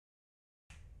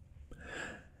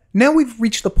Now we've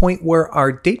reached the point where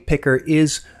our date picker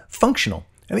is functional.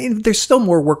 I mean, there's still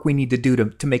more work we need to do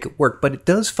to make it work, but it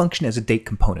does function as a date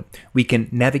component. We can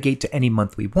navigate to any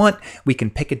month we want, we can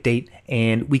pick a date,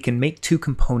 and we can make two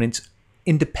components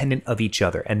independent of each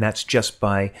other. And that's just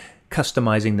by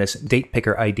customizing this date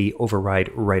picker ID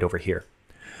override right over here.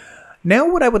 Now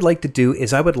what I would like to do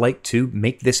is I would like to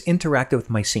make this interactive with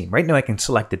my scene. Right now I can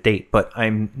select a date, but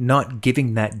I'm not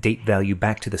giving that date value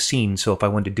back to the scene, so if I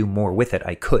wanted to do more with it,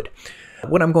 I could.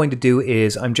 What I'm going to do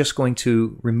is I'm just going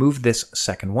to remove this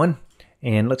second one,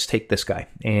 and let's take this guy,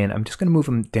 and I'm just going to move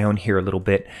him down here a little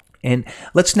bit, and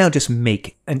let's now just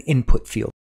make an input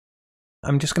field.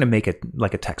 I'm just going to make it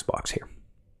like a text box here.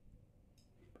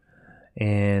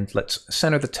 And let's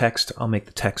center the text. I'll make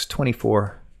the text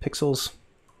 24 pixels.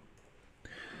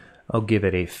 I'll give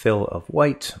it a fill of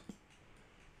white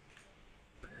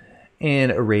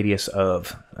and a radius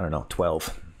of, I don't know,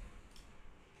 12.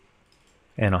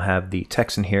 And I'll have the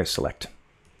text in here select.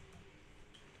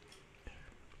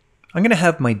 I'm going to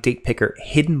have my date picker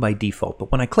hidden by default,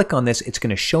 but when I click on this, it's going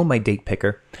to show my date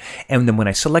picker. And then when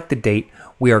I select the date,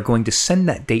 we are going to send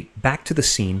that date back to the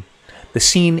scene. The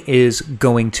scene is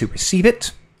going to receive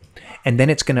it, and then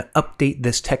it's going to update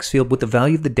this text field with the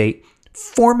value of the date,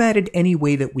 formatted any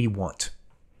way that we want.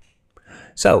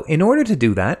 So in order to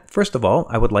do that, first of all,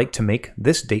 I would like to make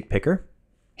this date picker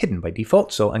hidden by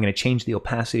default. So I'm going to change the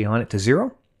opacity on it to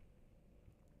 0.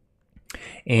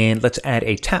 And let's add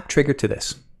a tap trigger to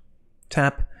this.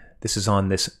 Tap, this is on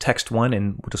this text one,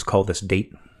 and we'll just call this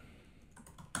date.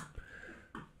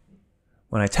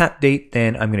 When I tap date,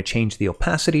 then I'm going to change the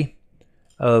opacity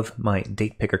of my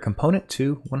date picker component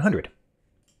to 100.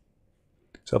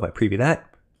 So if I preview that,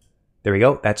 there we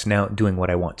go. That's now doing what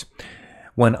I want.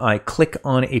 When I click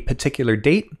on a particular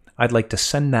date, I'd like to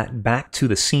send that back to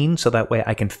the scene so that way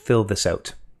I can fill this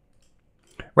out.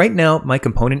 Right now, my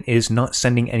component is not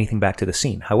sending anything back to the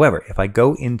scene. However, if I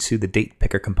go into the date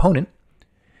picker component,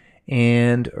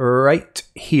 and right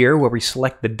here where we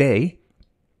select the day,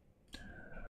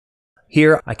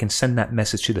 here I can send that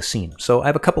message to the scene. So I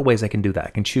have a couple ways I can do that. I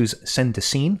can choose send to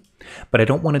scene, but I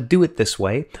don't want to do it this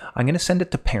way. I'm going to send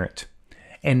it to parent.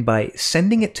 And by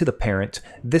sending it to the parent,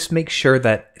 this makes sure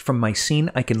that from my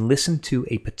scene, I can listen to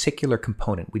a particular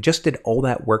component. We just did all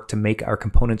that work to make our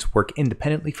components work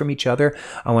independently from each other.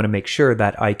 I want to make sure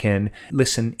that I can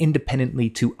listen independently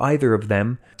to either of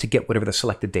them to get whatever the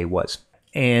selected day was.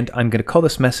 And I'm going to call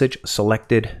this message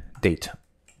selected date.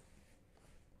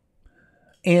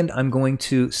 And I'm going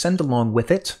to send along with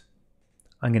it,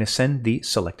 I'm going to send the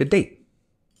selected date.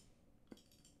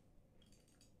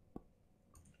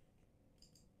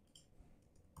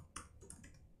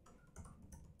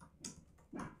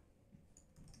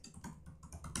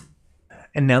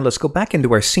 And now let's go back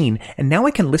into our scene, and now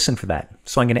I can listen for that.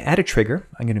 So I'm going to add a trigger.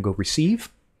 I'm going to go receive,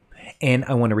 and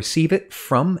I want to receive it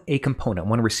from a component. I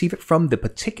want to receive it from the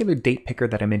particular date picker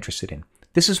that I'm interested in.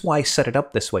 This is why I set it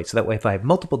up this way, so that way if I have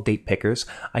multiple date pickers,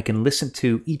 I can listen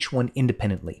to each one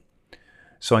independently.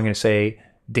 So I'm going to say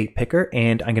date picker,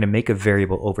 and I'm going to make a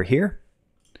variable over here,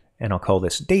 and I'll call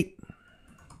this date.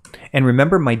 And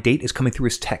remember, my date is coming through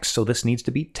as text, so this needs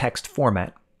to be text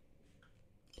format.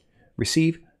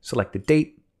 Receive, select the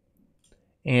date,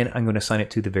 and I'm going to assign it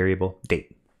to the variable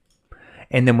date.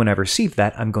 And then when I receive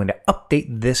that, I'm going to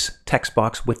update this text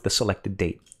box with the selected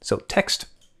date. So text,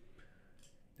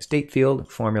 this date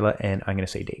field, formula, and I'm going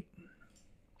to say date.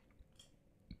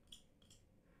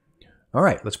 All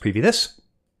right, let's preview this.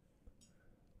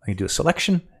 I can do a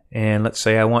selection, and let's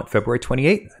say I want February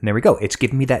 28th, and there we go. It's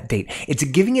giving me that date. It's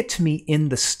giving it to me in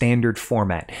the standard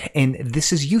format, and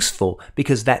this is useful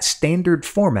because that standard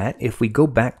format, if we go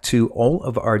back to all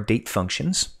of our date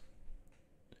functions,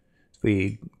 if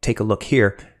we take a look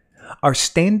here, our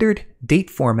standard date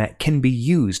format can be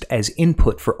used as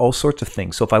input for all sorts of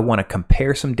things. So if I want to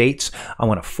compare some dates, I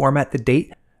want to format the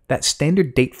date, that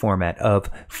standard date format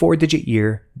of 4-digit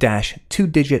year dash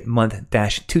 2-digit month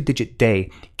dash 2-digit day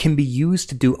can be used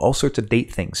to do all sorts of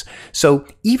date things. So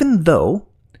even though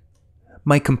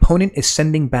my component is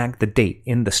sending back the date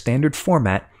in the standard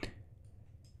format,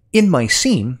 in my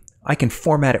scene, I can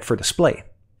format it for display.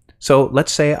 So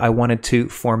let's say I wanted to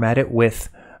format it with,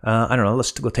 I don't know,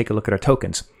 let's go take a look at our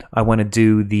tokens. I want to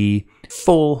do the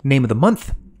full name of the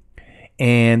month,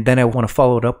 and then I want to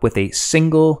follow it up with a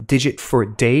single digit for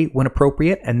day when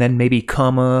appropriate, and then maybe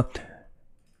comma,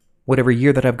 whatever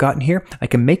year that I've gotten here. I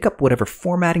can make up whatever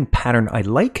formatting pattern I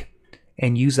like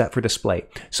and use that for display.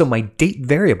 So my date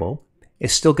variable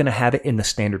is still going to have it in the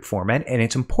standard format, and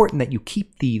it's important that you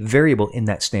keep the variable in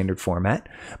that standard format.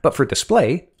 But for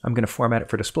display, I'm going to format it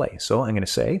for display. So I'm going to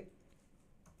say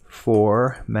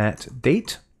format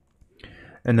date,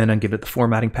 and then I give it the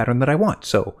formatting pattern that I want.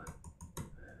 So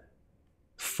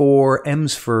 4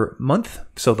 M's for month,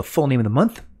 so the full name of the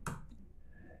month,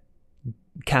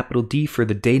 capital D for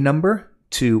the day number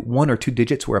to 1 or 2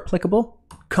 digits where applicable,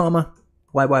 comma,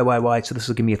 YYYY, so this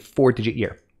will give me a 4-digit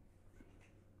year.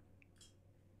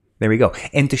 There we go.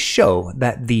 And to show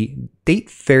that the date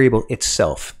variable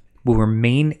itself will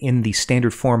remain in the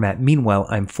standard format, meanwhile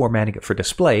I'm formatting it for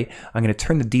display, I'm going to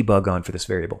turn the debug on for this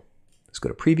variable. Let's go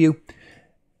to preview,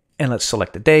 and let's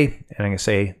select the day, and I'm going to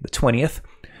say the 20th.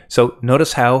 So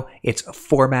notice how it's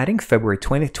formatting February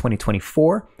 20th,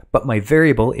 2024, but my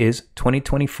variable is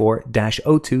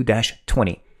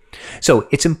 2024-02-20. So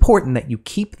it's important that you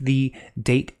keep the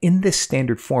date in this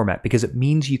standard format because it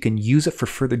means you can use it for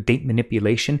further date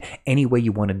manipulation any way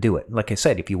you want to do it. Like I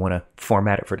said, if you want to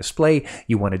format it for display,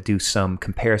 you want to do some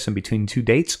comparison between 2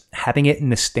 dates, having it in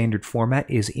the standard format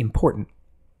is important.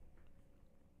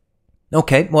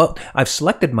 Okay, well, I've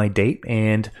selected my date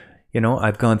and,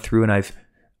 I've gone through and I've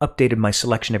updated my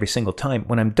selection every single time.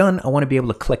 When I'm done, I want to be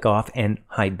able to click off and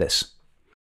hide this.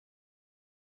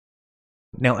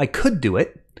 Now, I could do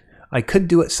it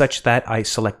such that I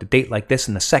select a date like this,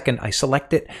 and the second I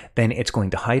select it, then it's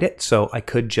going to hide it. So I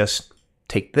could just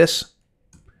take this,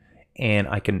 and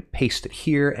I can paste it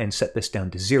here and set this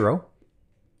down to 0.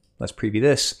 Let's preview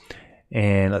this,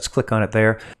 and let's click on it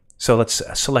there. So let's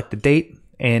select the date,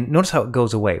 and notice how it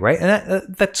goes away, right?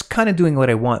 And that's kind of doing what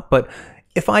I want, but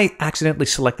if I accidentally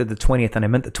selected the 20th and I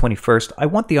meant the 21st, I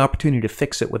want the opportunity to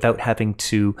fix it without having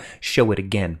to show it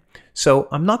again. So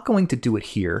I'm not going to do it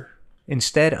here.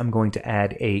 Instead, I'm going to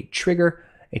add a trigger,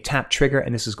 a tap trigger,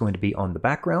 and this is going to be on the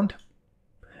background.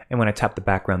 And when I tap the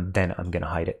background, then I'm going to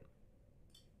hide it.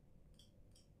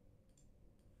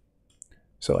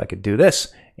 So I could do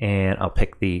this, and I'll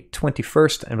pick the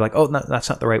 21st and be like, oh, no, that's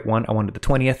not the right one. I wanted the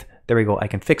 20th. There we go. I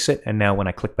can fix it. And now when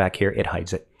I click back here, it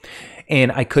hides it.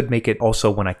 And I could make it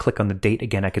also when I click on the date,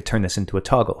 again, I could turn this into a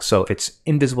toggle. So if it's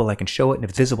invisible, I can show it. And if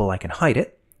it's visible, I can hide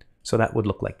it. So that would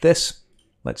look like this.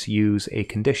 Let's use a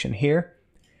condition here.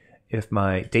 If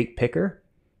my date picker,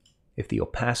 if the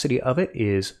opacity of it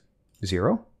is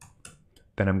 0,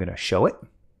 then I'm going to show it.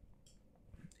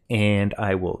 And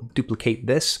I will duplicate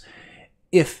this.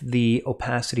 If the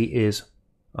opacity is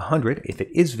 100, if it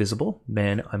is visible,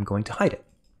 then I'm going to hide it.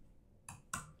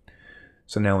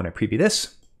 So now when I preview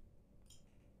this,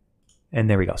 and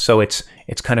there we go. So it's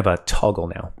kind of a toggle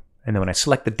now. And then when I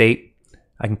select the date,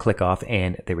 I can click off,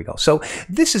 and there we go. So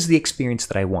this is the experience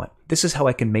that I want. This is how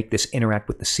I can make this interact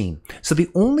with the scene. So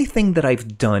the only thing that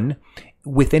I've done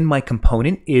within my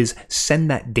component is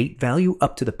send that date value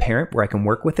up to the parent where I can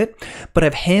work with it, but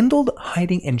I've handled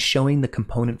hiding and showing the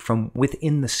component from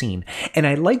within the scene. And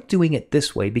I like doing it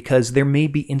this way because there may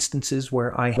be instances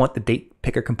where I want the date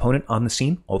picker component on the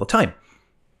scene all the time.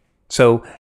 So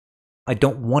I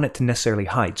don't want it to necessarily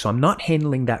hide. So I'm not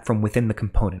handling that from within the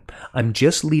component. I'm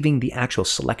just leaving the actual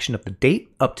selection of the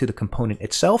date up to the component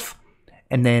itself.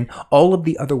 And then all of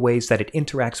the other ways that it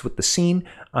interacts with the scene,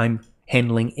 I'm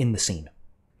handling in the scene.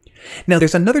 Now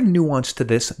there's another nuance to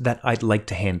this that I'd like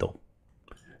to handle.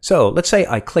 So let's say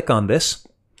I click on this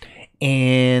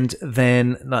and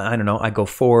then, I don't know, I go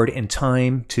forward in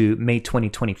time to May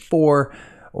 2024,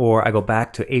 or I go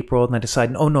back to April and I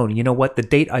decide, oh no, you know what? The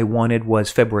date I wanted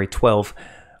was February 12.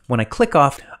 When I click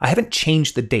off, I haven't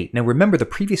changed the date. Now remember, the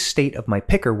previous state of my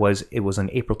picker was it was on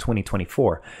April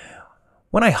 2024.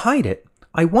 When I hide it,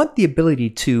 I want the ability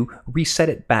to reset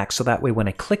it back so that way when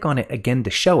I click on it again to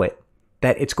show it,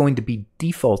 that it's going to be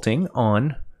defaulting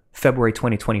on February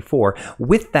 2024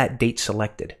 with that date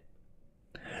selected.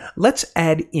 Let's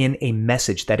add in a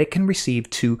message that it can receive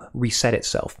to reset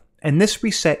itself. And this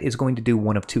reset is going to do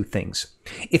one of two things.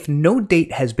 If no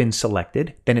date has been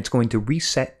selected, then it's going to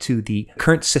reset to the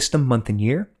current system month and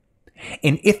year.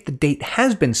 And if the date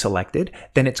has been selected,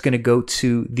 then it's going to go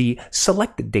to the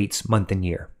selected dates month and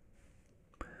year.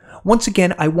 Once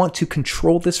again, I want to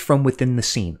control this from within the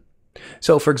scene.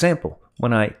 So for example,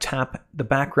 when I tap the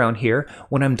background here,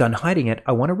 when I'm done hiding it,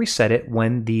 I want to reset it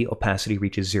when the opacity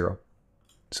reaches 0.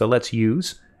 So let's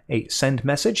use a send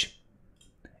message.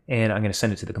 And I'm going to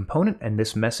send it to the component, and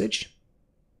this message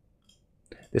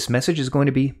is going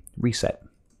to be reset.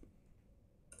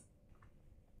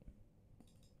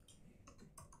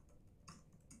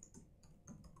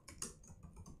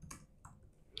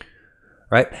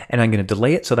 Right? And I'm going to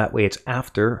delay it so that way it's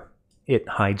after it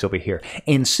hides over here.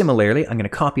 And similarly, I'm going to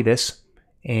copy this,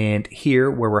 and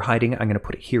here where we're hiding it, I'm going to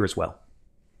put it here as well.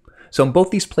 So in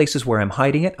both these places where I'm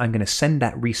hiding it, I'm going to send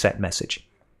that reset message.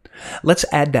 Let's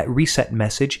add that reset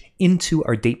message into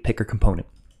our date picker component.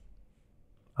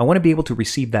 I want to be able to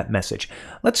receive that message.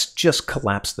 Let's just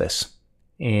collapse this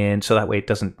And so that way it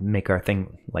doesn't make our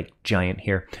thing like giant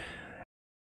here.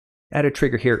 Add a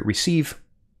trigger here, receive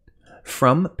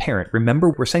from parent.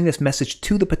 Remember, we're sending this message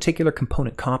to the particular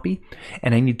component copy,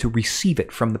 and I need to receive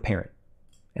it from the parent.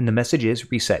 And the message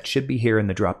is reset, should be here in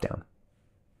the dropdown.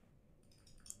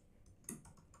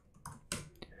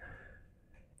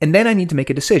 And then I need to make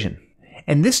a decision.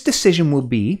 And this decision will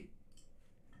be,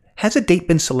 has a date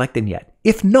been selected yet?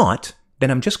 If not, then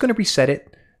I'm just going to reset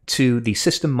it to the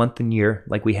system month and year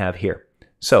like we have here.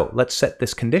 So let's set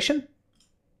this condition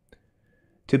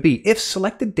to be if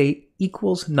selected date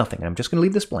equals nothing. I'm just going to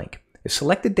leave this blank. If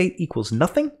selected date equals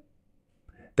nothing,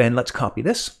 then let's copy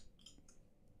this,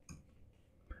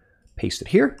 paste it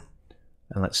here,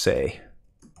 and let's say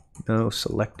no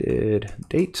selected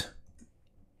date.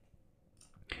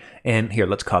 And here,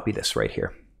 let's copy this right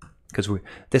here, because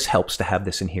this helps to have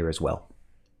this in here as well.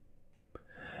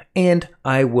 And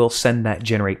I will send that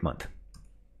generate month.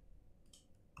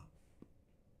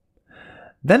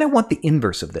 Then I want the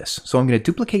inverse of this. So I'm going to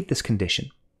duplicate this condition.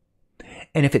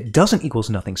 And if it doesn't equals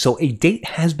nothing, so a date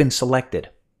has been selected,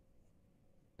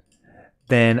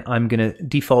 then I'm going to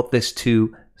default this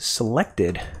to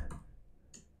selected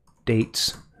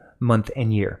dates, month,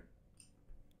 and year.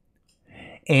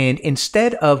 And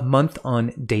instead of month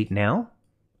on date now,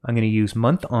 I'm going to use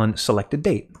month on selected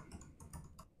date.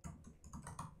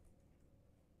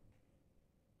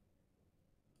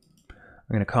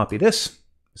 I'm going to copy this,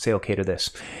 say OK to this.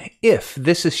 If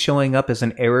this is showing up as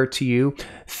an error to you,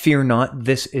 fear not.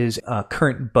 This is a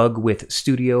current bug with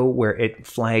Studio where it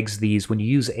flags these when you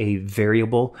use a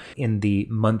variable in the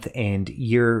month and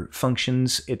year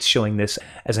functions. It's showing this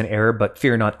as an error, but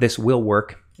fear not, this will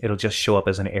work. It'll just show up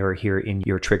as an error here in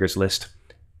your triggers list.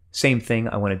 Same thing,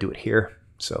 I want to do it here.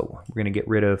 So we're going to get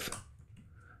rid of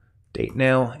date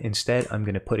now. Instead, I'm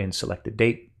going to put in selected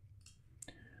date.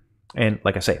 And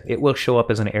like I say, it will show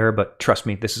up as an error, but trust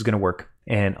me, this is going to work.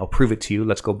 And I'll prove it to you.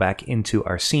 Let's go back into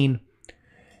our scene.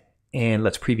 And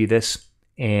let's preview this.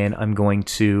 And I'm going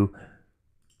to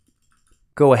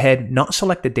go ahead, not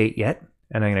select the date yet.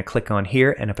 And I'm going to click on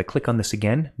here. And if I click on this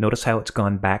again, notice how it's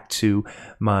gone back to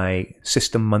my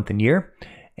system month and year.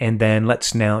 And then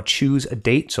let's now choose a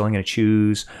date. So I'm going to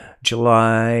choose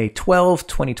July 12,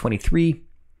 2023.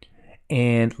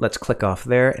 And let's click off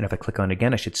there. And if I click on it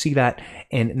again, I should see that.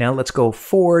 And now let's go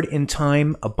forward in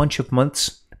time a bunch of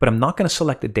months, but I'm not going to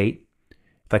select the date.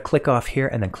 If I click off here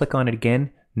and then click on it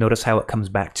again, notice how it comes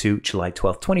back to July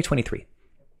 12, 2023.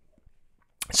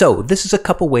 So this is a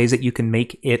couple ways that you can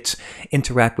make it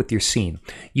interact with your scene.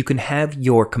 You can have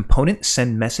your component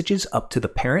send messages up to the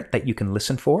parent that you can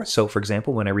listen for. So for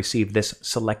example, when I receive this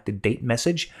selected date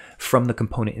message from the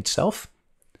component itself,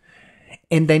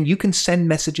 and then you can send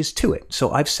messages to it.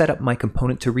 So I've set up my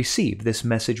component to receive this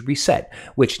message reset,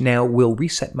 which now will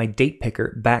reset my date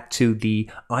picker back to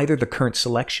either the current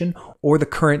selection or the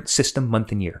current system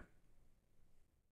month and year.